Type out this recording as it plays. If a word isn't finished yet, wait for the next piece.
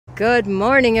Good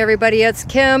morning, everybody. It's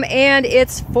Kim and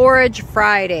it's Forage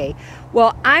Friday.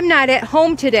 Well, I'm not at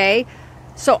home today,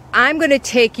 so I'm going to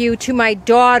take you to my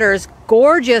daughter's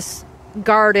gorgeous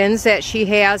gardens that she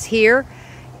has here,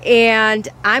 and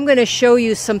I'm going to show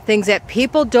you some things that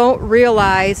people don't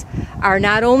realize are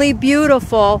not only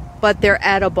beautiful, but they're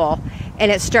edible.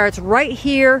 And it starts right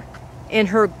here in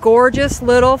her gorgeous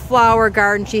little flower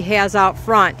garden she has out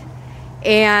front.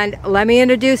 And let me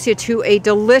introduce you to a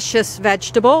delicious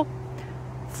vegetable,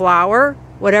 flower,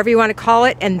 whatever you want to call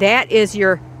it, and that is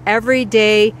your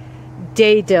everyday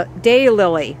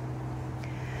daylily.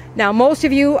 Now, most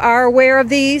of you are aware of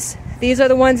these. These are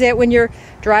the ones that when you're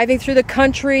driving through the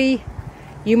country,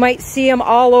 you might see them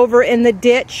all over in the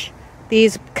ditch.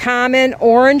 These common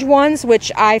orange ones,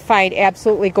 which I find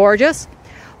absolutely gorgeous.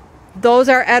 Those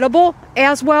are edible,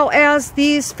 as well as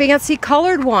these fancy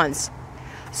colored ones.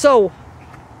 So,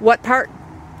 what part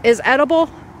is edible?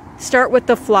 Start with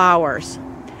the flowers.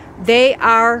 They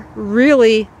are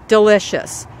really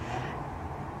delicious.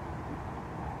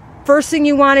 First thing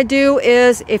you want to do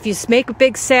is, if you make a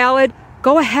big salad,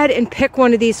 go ahead and pick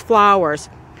one of these flowers.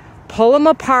 Pull them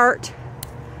apart.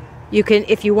 You can,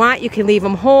 if you want, you can leave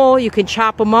them whole. You can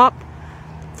chop them up.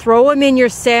 Throw them in your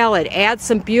salad. Add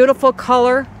some beautiful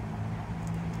color.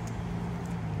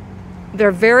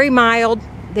 They're very mild.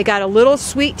 They got a little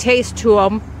sweet taste to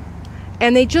them.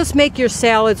 And they just make your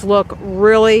salads look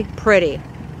really pretty.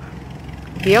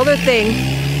 The other thing,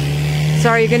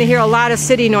 sorry, you're going to hear a lot of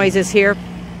city noises here.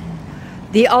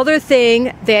 The other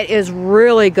thing that is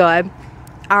really good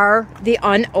are the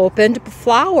unopened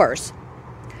flowers.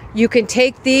 You can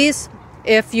take these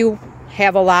if you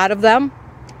have a lot of them.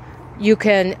 You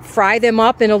can fry them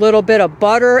up in a little bit of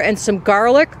butter and some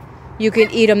garlic. You can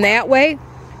eat them that way.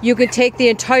 You can take the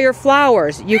entire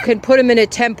flowers. You can put them in a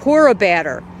tempura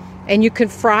batter and you can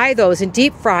fry those and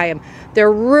deep fry them.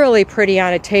 They're really pretty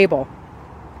on a table.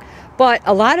 But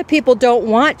a lot of people don't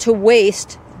want to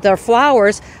waste their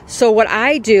flowers, so what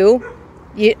I do,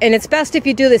 and it's best if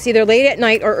you do this either late at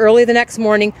night or early the next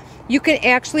morning, you can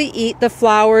actually eat the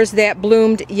flowers that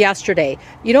bloomed yesterday.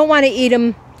 You don't want to eat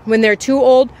them when they're too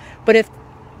old, but if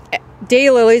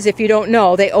daylilies, if you don't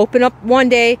know, they open up one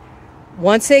day.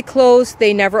 Once they close,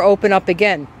 they never open up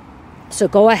again. So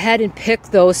go ahead and pick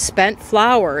those spent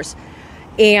flowers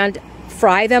and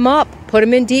fry them up. Put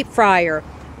them in deep fryer.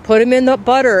 Put them in the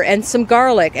butter and some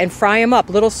garlic and fry them up.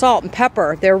 Little salt and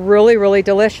pepper. They're really, really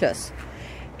delicious.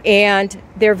 And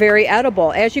they're very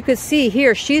edible. As you can see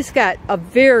here, she's got a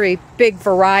very big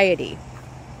variety.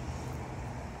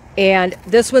 And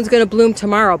this one's going to bloom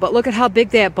tomorrow. But look at how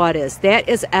big that bud is. That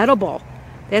is edible.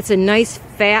 That's a nice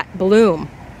fat bloom.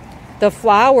 The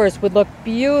flowers would look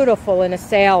beautiful in a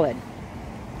salad.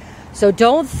 So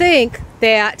don't think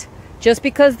that just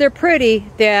because they're pretty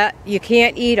that you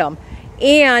can't eat them.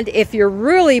 And if you're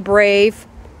really brave,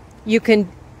 you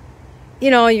can,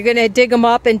 you're going to dig them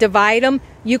up and divide them.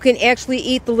 You can actually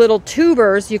eat the little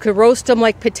tubers. You could roast them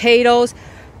like potatoes,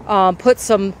 put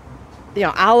some,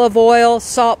 olive oil,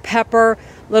 salt, pepper,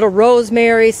 little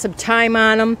rosemary, some thyme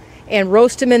on them, and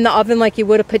roast them in the oven like you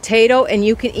would a potato, and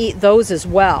you can eat those as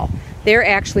well. They're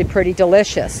actually pretty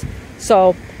delicious.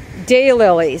 So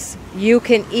daylilies, you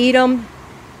can eat them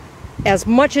as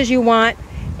much as you want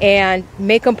and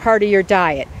make them part of your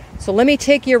diet. So let me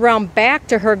take you around back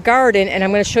to her garden, and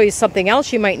I'm going to show you something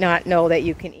else you might not know that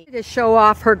you can eat. To show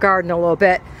off her garden a little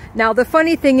bit. Now the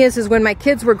funny thing is when my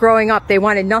kids were growing up, they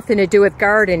wanted nothing to do with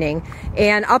gardening,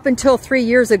 and up until 3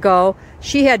 years ago,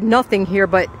 she had nothing here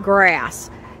but grass.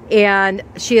 And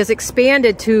she has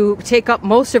expanded to take up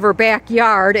most of her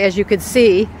backyard, as you can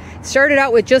see. Started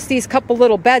out with just these couple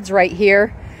little beds right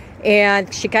here,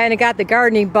 and she kind of got the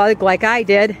gardening bug like I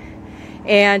did,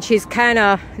 and she's kind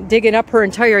of digging up her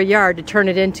entire yard to turn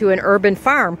it into an urban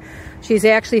farm. She's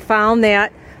actually found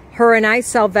that her and I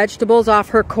sell vegetables off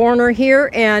her corner here,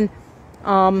 and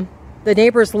the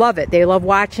neighbors love it. They love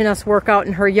watching us work out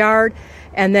in her yard,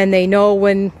 and then they know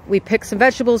when we pick some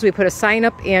vegetables, we put a sign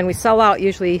up, and we sell out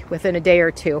usually within a day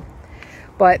or two.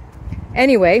 But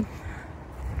anyway,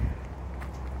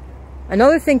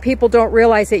 another thing people don't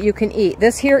realize that you can eat.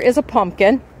 This here is a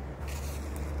pumpkin.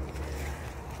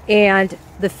 And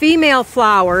the female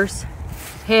flowers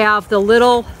have the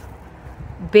little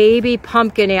baby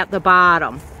pumpkin at the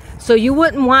bottom. So you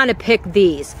wouldn't want to pick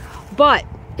these. But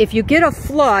if you get a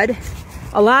flood,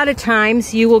 a lot of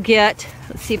times you will get,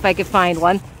 let's see if I can find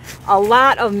one, a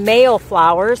lot of male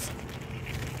flowers.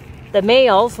 The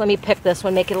males, let me pick this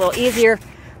one, make it a little easier.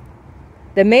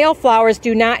 The male flowers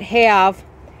do not have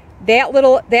that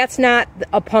little, that's not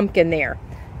a pumpkin there.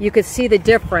 You can see the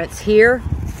difference here.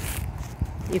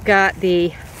 You've got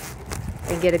the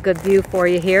And get a good view for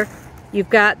you here. You've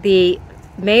got the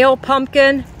male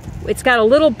pumpkin. It's got a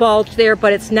little bulge there,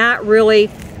 but it's not really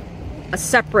a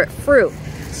separate fruit.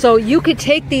 So you could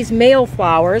take these male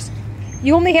flowers.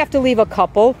 You only have to leave a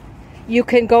couple. You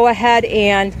can go ahead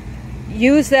and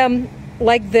use them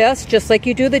like this, just like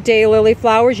you do the daylily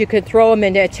flowers. You can throw them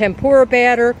into a tempura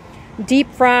batter,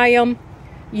 deep fry them.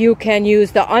 You can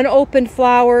use the unopened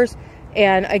flowers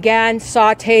and again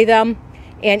saute them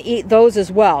and eat those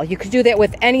as well. You could do that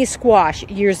with any squash,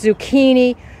 your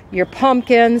zucchini, your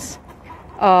pumpkins,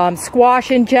 squash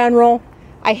in general.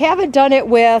 I haven't done it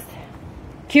with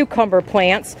cucumber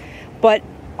plants, but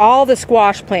all the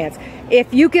squash plants.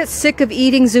 If you get sick of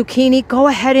eating zucchini, go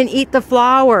ahead and eat the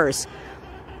flowers.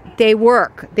 They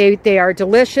work. They are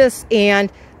delicious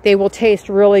and they will taste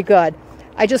really good.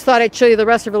 I just thought I'd show you the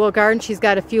rest of her little garden. She's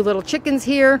got a few little chickens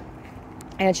here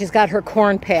and she's got her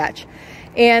corn patch.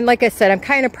 And like I said, I'm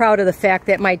kind of proud of the fact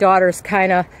that my daughter's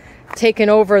kind of taken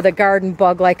over the garden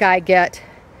bug like I get.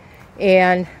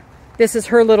 And this is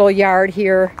her little yard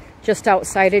here just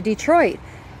outside of Detroit.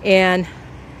 And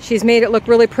she's made it look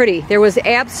really pretty. There was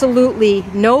absolutely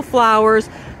no flowers,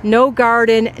 no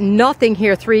garden, nothing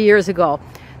here 3 years ago.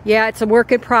 Yeah, it's a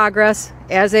work in progress,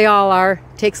 as they all are.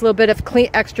 Takes a little bit of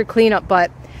extra cleanup,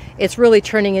 but it's really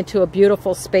turning into a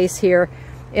beautiful space here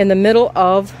in the middle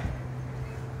of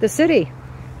the city.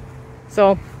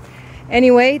 So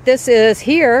anyway, this is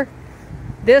here.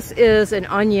 This is an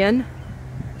onion.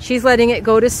 She's letting it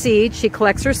go to seed. She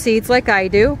collects her seeds like I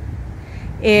do.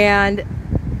 And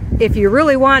if you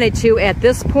really wanted to, at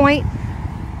this point,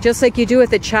 just like you do with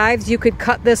the chives, you could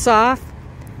cut this off.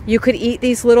 You could eat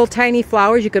these little tiny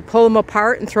flowers. You could pull them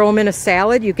apart and throw them in a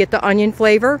salad. You get the onion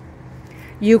flavor.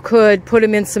 You could put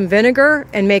them in some vinegar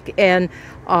and make a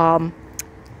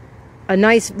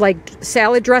nice like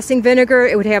salad dressing vinegar.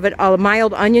 It would have a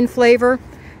mild onion flavor.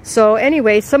 So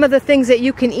anyway, some of the things that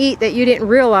you can eat that you didn't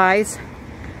realize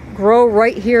grow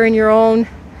right here in your own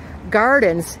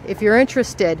gardens if you're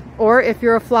interested. Or if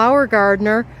you're a flower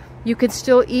gardener, you can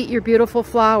still eat your beautiful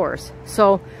flowers.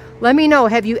 So let me know,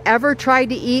 have you ever tried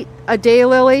to eat a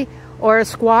daylily or a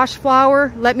squash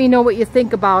flower? Let me know what you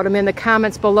think about them in the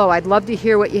comments below. I'd love to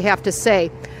hear what you have to say.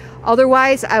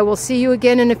 Otherwise, I will see you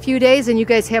again in a few days, and you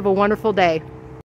guys have a wonderful day.